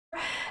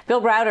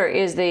Bill Browder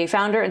is the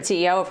founder and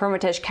CEO of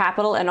Hermitage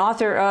Capital and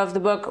author of the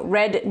book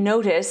Red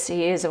Notice.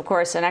 He is, of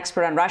course, an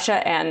expert on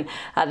Russia and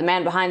the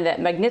man behind the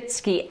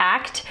Magnitsky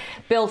Act.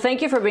 Bill,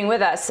 thank you for being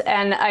with us.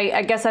 And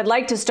I guess I'd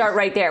like to start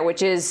right there,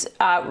 which is,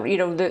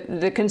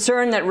 the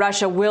concern that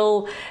Russia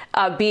will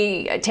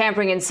be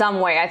tampering in some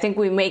way. I think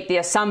we make the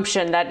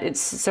assumption that it's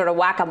sort of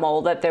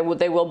whack-a-mole, that they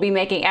will be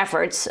making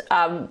efforts.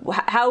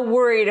 How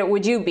worried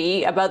would you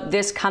be about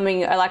this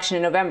coming election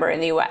in November in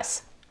the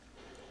U.S.?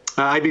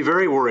 I'd be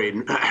very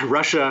worried.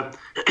 Russia,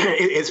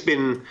 it's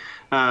been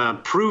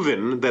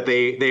proven that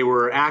they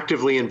were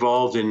actively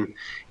involved in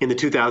the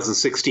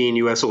 2016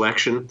 U.S.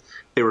 election.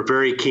 They were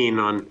very keen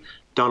on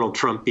Donald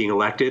Trump being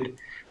elected.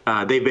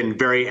 They've been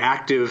very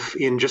active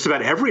in just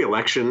about every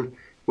election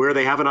where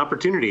they have an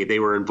opportunity. They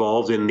were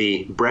involved in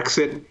the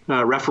Brexit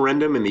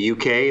referendum in the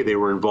UK. They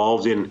were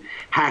involved in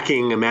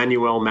hacking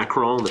Emmanuel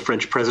Macron, the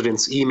French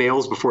president's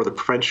emails before the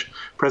French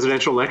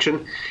presidential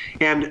election.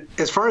 And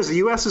as far as the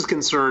U.S. is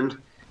concerned,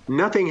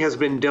 nothing has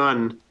been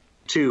done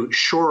to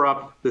shore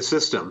up the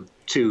system,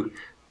 to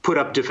put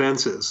up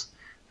defenses.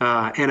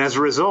 And as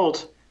a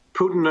result,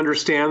 Putin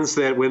understands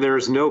that when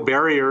there's no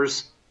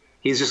barriers,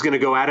 he's just going to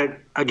go at it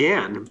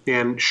again.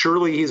 And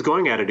surely he's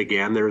going at it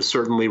again. There's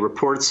certainly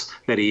reports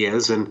that he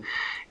is. And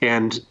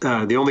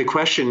the only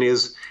question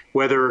is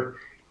whether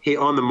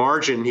on the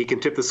margin, he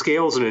can tip the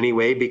scales in any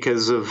way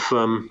because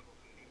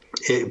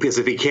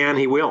if he can,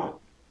 he will.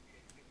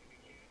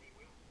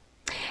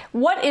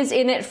 What is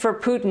in it for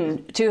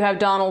Putin to have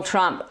Donald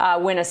Trump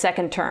win a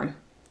second term?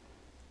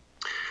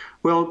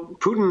 Well,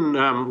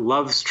 Putin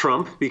loves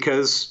Trump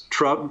because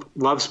Trump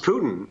loves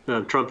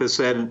Putin. Trump has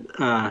said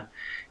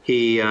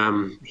he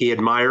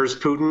admires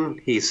Putin.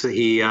 He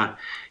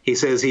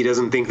says he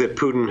doesn't think that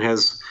Putin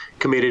has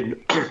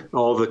committed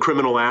all the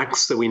criminal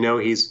acts that we know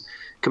he's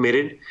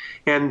committed.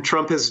 And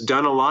Trump has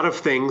done a lot of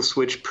things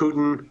which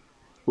Putin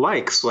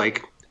likes,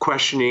 like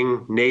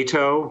questioning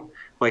NATO,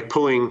 like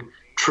pulling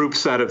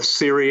troops out of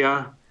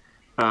Syria.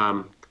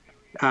 Trump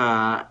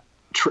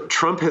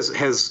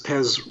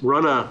has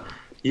run a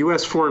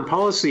U.S. foreign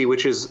policy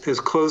which is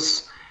as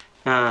close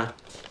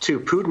to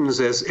Putin's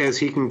as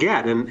he can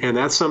get. And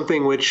that's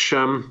something which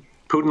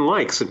Putin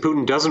likes. And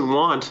Putin doesn't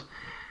want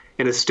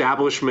an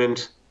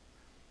establishment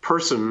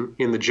person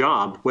in the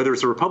job, whether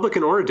it's a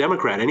Republican or a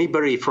Democrat.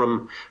 Anybody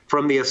from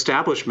the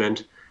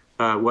establishment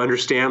who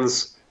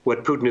understands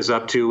what Putin is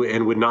up to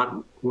and would not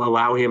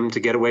allow him to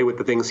get away with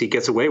the things he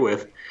gets away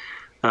with.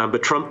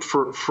 But Trump,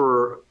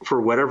 for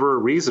whatever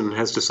reason,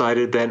 has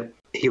decided that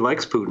he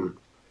likes Putin.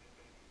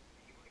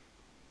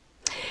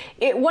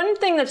 One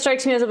thing that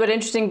strikes me as a bit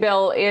interesting,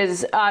 Bill,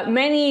 is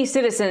many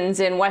citizens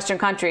in Western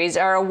countries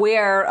are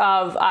aware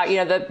of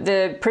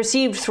the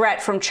perceived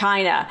threat from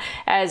China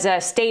as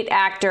a state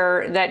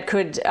actor that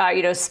could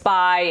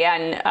spy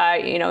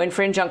and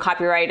infringe on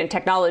copyright and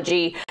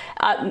technology.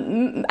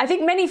 I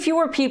think many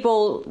fewer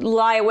people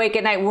lie awake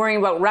at night worrying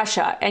about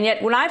Russia. And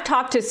yet when I've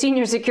talked to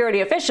senior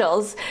security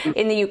officials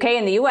in the UK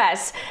and the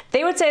US,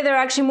 they would say they're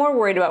actually more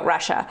worried about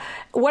Russia.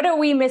 What are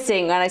we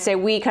missing? And I say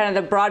we, kind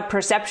of the broad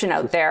perception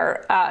out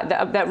there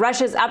that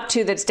Russia's up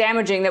to that's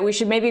damaging, that we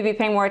should maybe be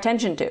paying more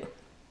attention to.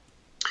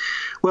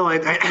 Well,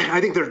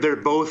 I think they're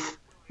both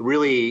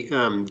really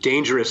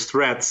dangerous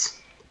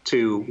threats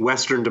to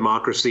Western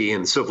democracy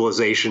and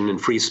civilization and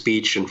free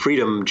speech and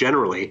freedom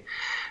generally.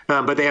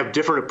 But they have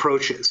different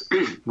approaches.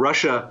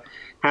 Russia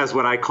has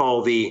what I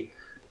call the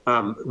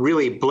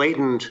really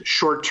blatant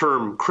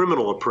short-term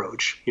criminal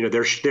approach.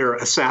 They're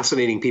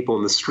assassinating people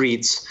in the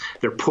streets.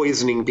 They're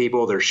poisoning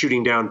people. They're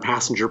shooting down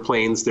passenger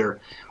planes. They're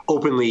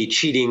openly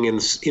cheating in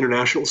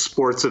international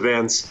sports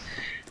events.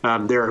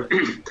 They're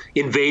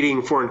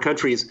invading foreign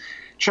countries.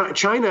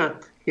 China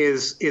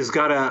is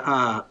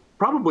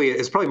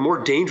probably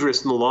more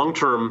dangerous in the long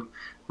term,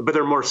 but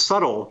they're more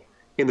subtle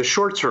in the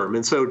short term.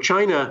 And so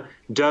China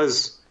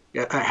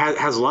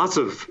has lots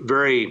of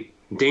very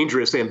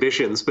dangerous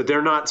ambitions, but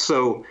they're not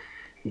so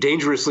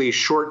dangerously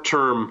short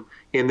term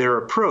in their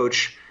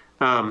approach.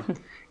 And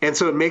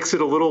so it makes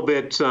it a little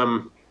bit,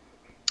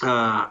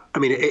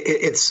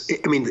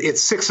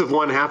 it's six of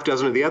one, half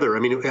dozen of the other.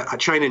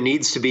 China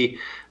needs to be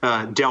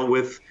dealt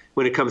with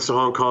when it comes to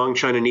Hong Kong.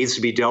 China needs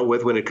to be dealt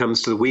with when it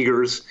comes to the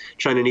Uyghurs.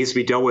 China needs to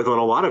be dealt with on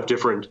a lot of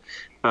different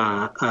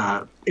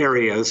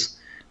areas.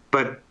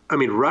 But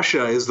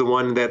Russia is the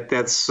one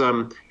that's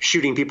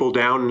shooting people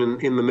down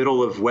in the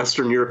middle of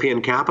Western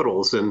European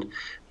capitals and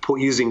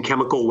using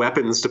chemical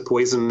weapons to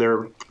poison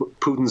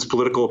Putin's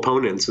political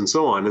opponents and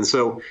so on. And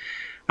so,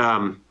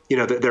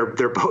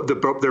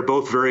 they're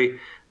both very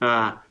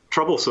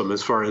troublesome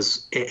as far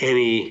as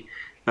any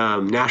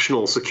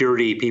national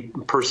security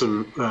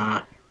person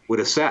would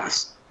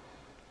assess.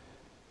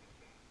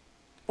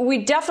 We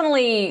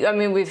definitely, I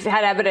mean, we've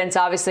had evidence,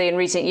 obviously, in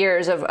recent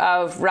years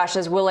of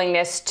Russia's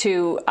willingness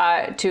to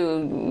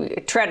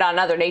tread on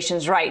other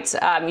nations' rights.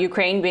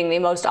 Ukraine being the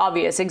most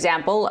obvious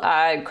example.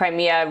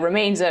 Crimea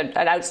remains an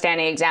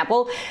outstanding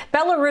example.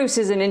 Belarus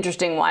is an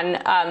interesting one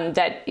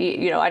that,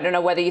 I don't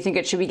know whether you think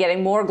it should be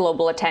getting more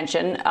global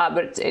attention,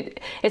 but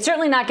it's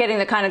certainly not getting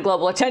the kind of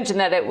global attention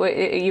that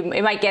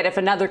it might get if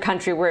another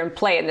country were in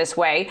play in this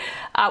way.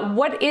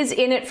 What is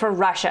in it for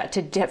Russia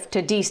to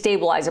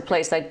destabilize a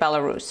place like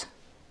Belarus?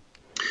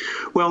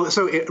 Well,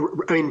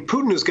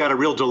 Putin has got a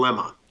real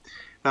dilemma.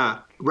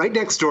 Right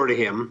next door to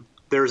him,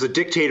 there's a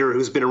dictator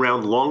who's been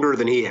around longer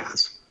than he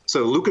has.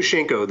 So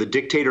Lukashenko, the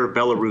dictator of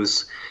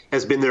Belarus,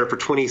 has been there for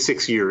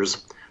 26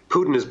 years.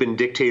 Putin has been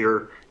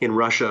dictator in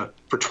Russia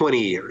for 20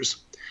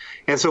 years.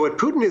 And so what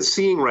Putin is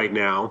seeing right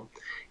now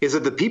is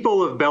that the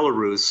people of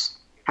Belarus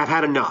have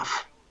had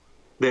enough.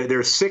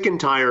 They're sick and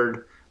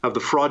tired of the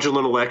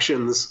fraudulent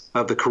elections,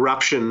 of the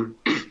corruption,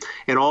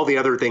 and all the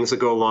other things that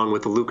go along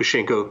with the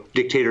Lukashenko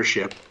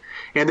dictatorship.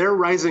 And they're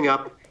rising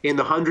up in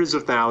the hundreds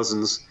of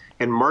thousands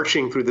and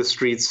marching through the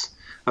streets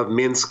of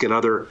Minsk and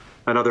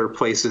other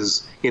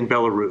places in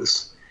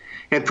Belarus.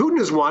 And Putin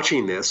is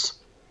watching this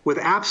with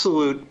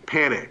absolute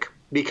panic,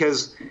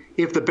 because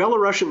if the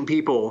Belarusian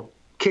people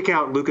kick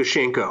out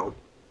Lukashenko,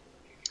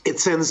 it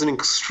sends an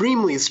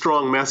extremely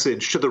strong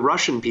message to the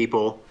Russian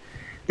people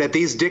that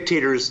these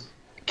dictators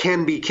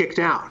can be kicked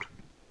out.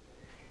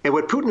 And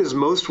what Putin is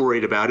most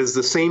worried about is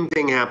the same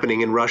thing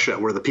happening in Russia,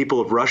 where the people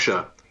of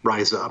Russia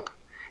rise up,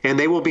 and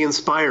they will be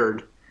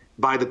inspired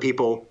by the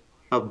people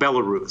of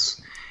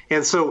Belarus.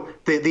 And so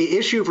the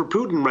issue for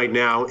Putin right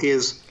now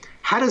is,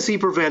 how does he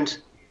prevent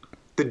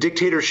the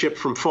dictatorship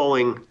from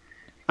falling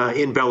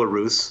in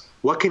Belarus?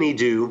 What can he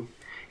do?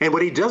 And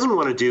what he doesn't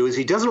want to do is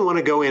he doesn't want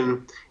to go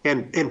in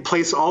and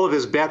place all of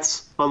his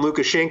bets on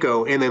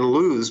Lukashenko and then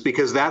lose,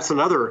 because that's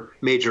another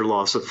major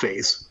loss of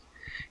face.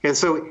 And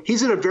so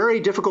he's in a very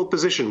difficult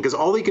position, because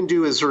all he can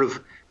do is sort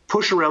of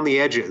push around the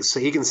edges.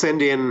 So he can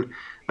send in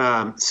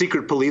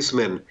secret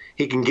policemen.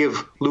 He can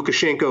give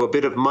Lukashenko a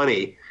bit of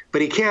money,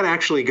 but he can't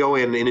actually go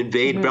in and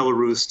invade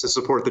Belarus to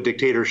support the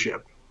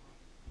dictatorship.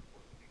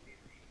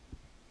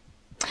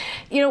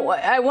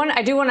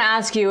 I do want to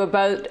ask you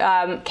about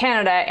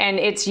Canada and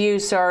its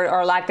use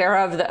or lack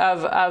thereof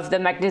of the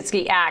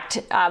Magnitsky Act.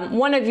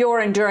 One of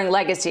your enduring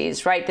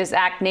legacies, right? This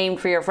act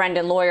named for your friend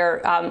and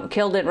lawyer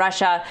killed in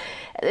Russia,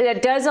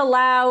 that does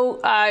allow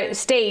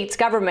states,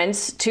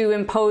 governments, to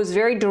impose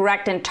very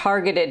direct and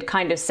targeted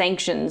kind of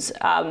sanctions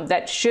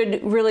that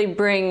should really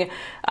bring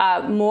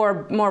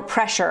more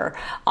pressure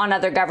on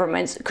other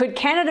governments. Could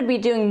Canada be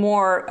doing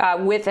more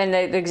with, and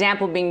the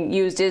example being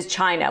used is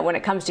China, when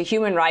it comes to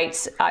human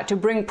rights, to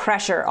bring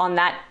pressure on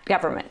that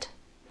government?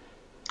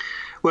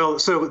 Well,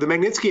 so the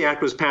Magnitsky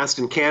Act was passed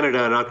in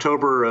Canada in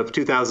October of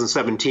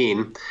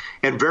 2017,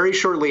 and very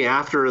shortly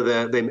after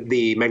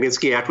the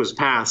Magnitsky Act was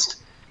passed,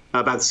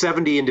 about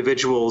 70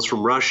 individuals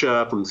from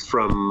Russia,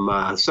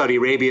 from Saudi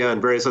Arabia,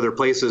 and various other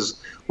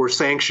places were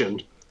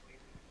sanctioned.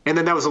 And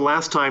then that was the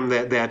last time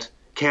that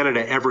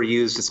Canada ever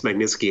used its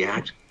Magnitsky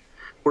Act.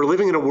 We're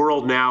living in a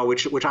world now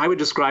which I would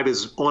describe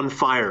as on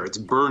fire. It's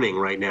burning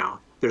right now.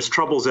 There's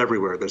troubles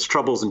everywhere. There's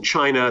troubles in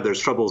China. There's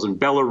troubles in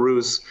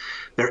Belarus.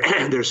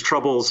 There's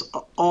troubles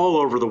all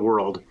over the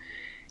world.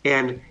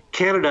 And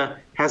Canada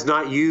has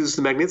not used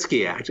the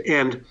Magnitsky Act.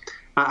 And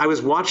I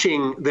was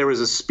watching, there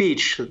was a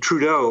speech,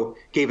 Trudeau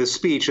gave a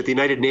speech at the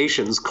United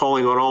Nations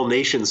calling on all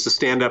nations to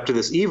stand up to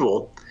this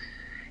evil.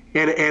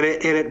 And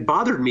it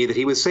bothered me that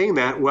he was saying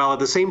that, while at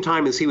the same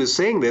time as he was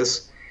saying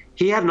this,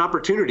 he had an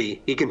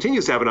opportunity, he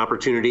continues to have an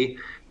opportunity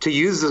to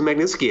use the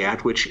Magnitsky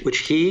Act, which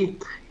he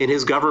and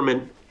his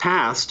government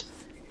passed,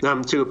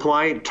 to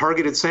apply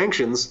targeted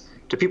sanctions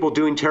to people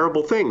doing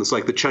terrible things,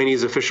 like the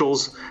Chinese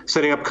officials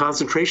setting up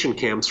concentration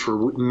camps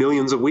for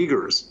millions of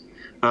Uyghurs.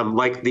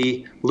 Like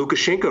the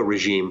Lukashenko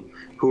regime,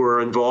 who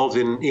are involved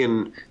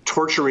in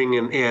torturing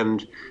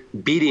and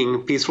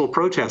beating peaceful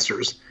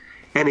protesters.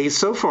 And he's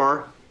so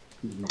far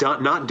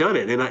not done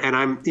it.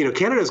 And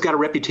Canada's got a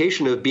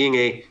reputation of being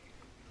a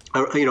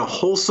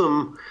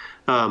wholesome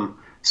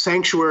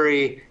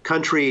sanctuary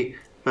country,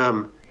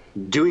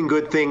 doing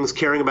good things,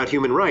 caring about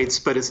human rights,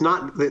 but it's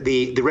not,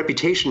 the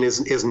reputation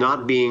is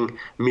not being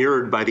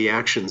mirrored by the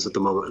actions at the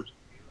moment.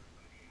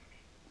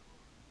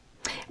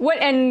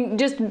 And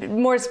just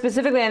more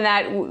specifically on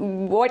that,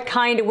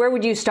 where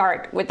would you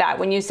start with that?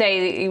 When you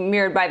say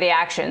mirrored by the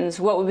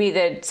actions, what would be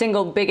the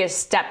single biggest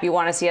step you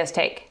want to see us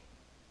take?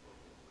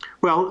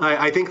 Well,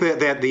 I think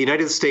that the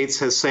United States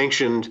has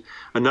sanctioned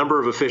a number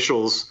of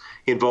officials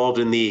involved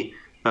in the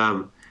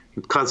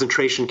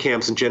concentration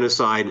camps and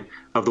genocide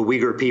of the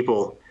Uyghur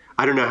people.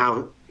 I don't know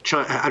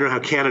how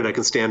Canada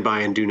can stand by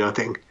and do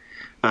nothing.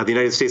 The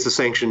United States has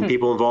sanctioned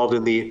people involved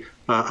in the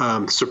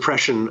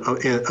suppression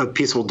of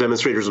peaceful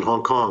demonstrators in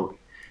Hong Kong.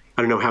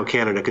 I don't know how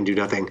Canada can do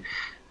nothing.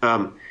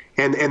 And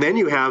then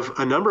you have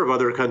a number of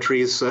other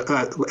countries.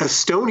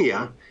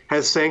 Estonia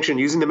has sanctioned,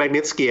 using the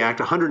Magnitsky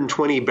Act,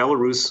 120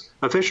 Belarus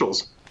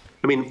officials.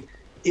 I mean,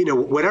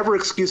 whatever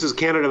excuses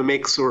Canada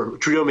makes or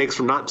Trudeau makes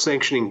for not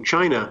sanctioning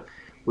China,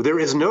 well, there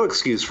is no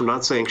excuse for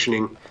not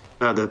sanctioning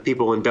the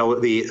people in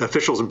the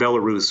officials in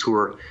Belarus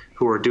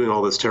who are doing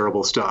all this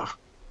terrible stuff.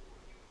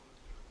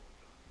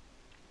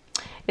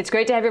 It's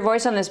great to have your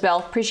voice on this, Bill.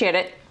 Appreciate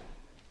it.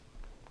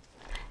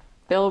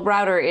 Bill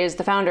Browder is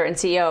the founder and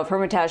CEO of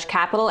Hermitage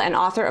Capital and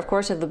author, of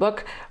course, of the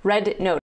book Red Note.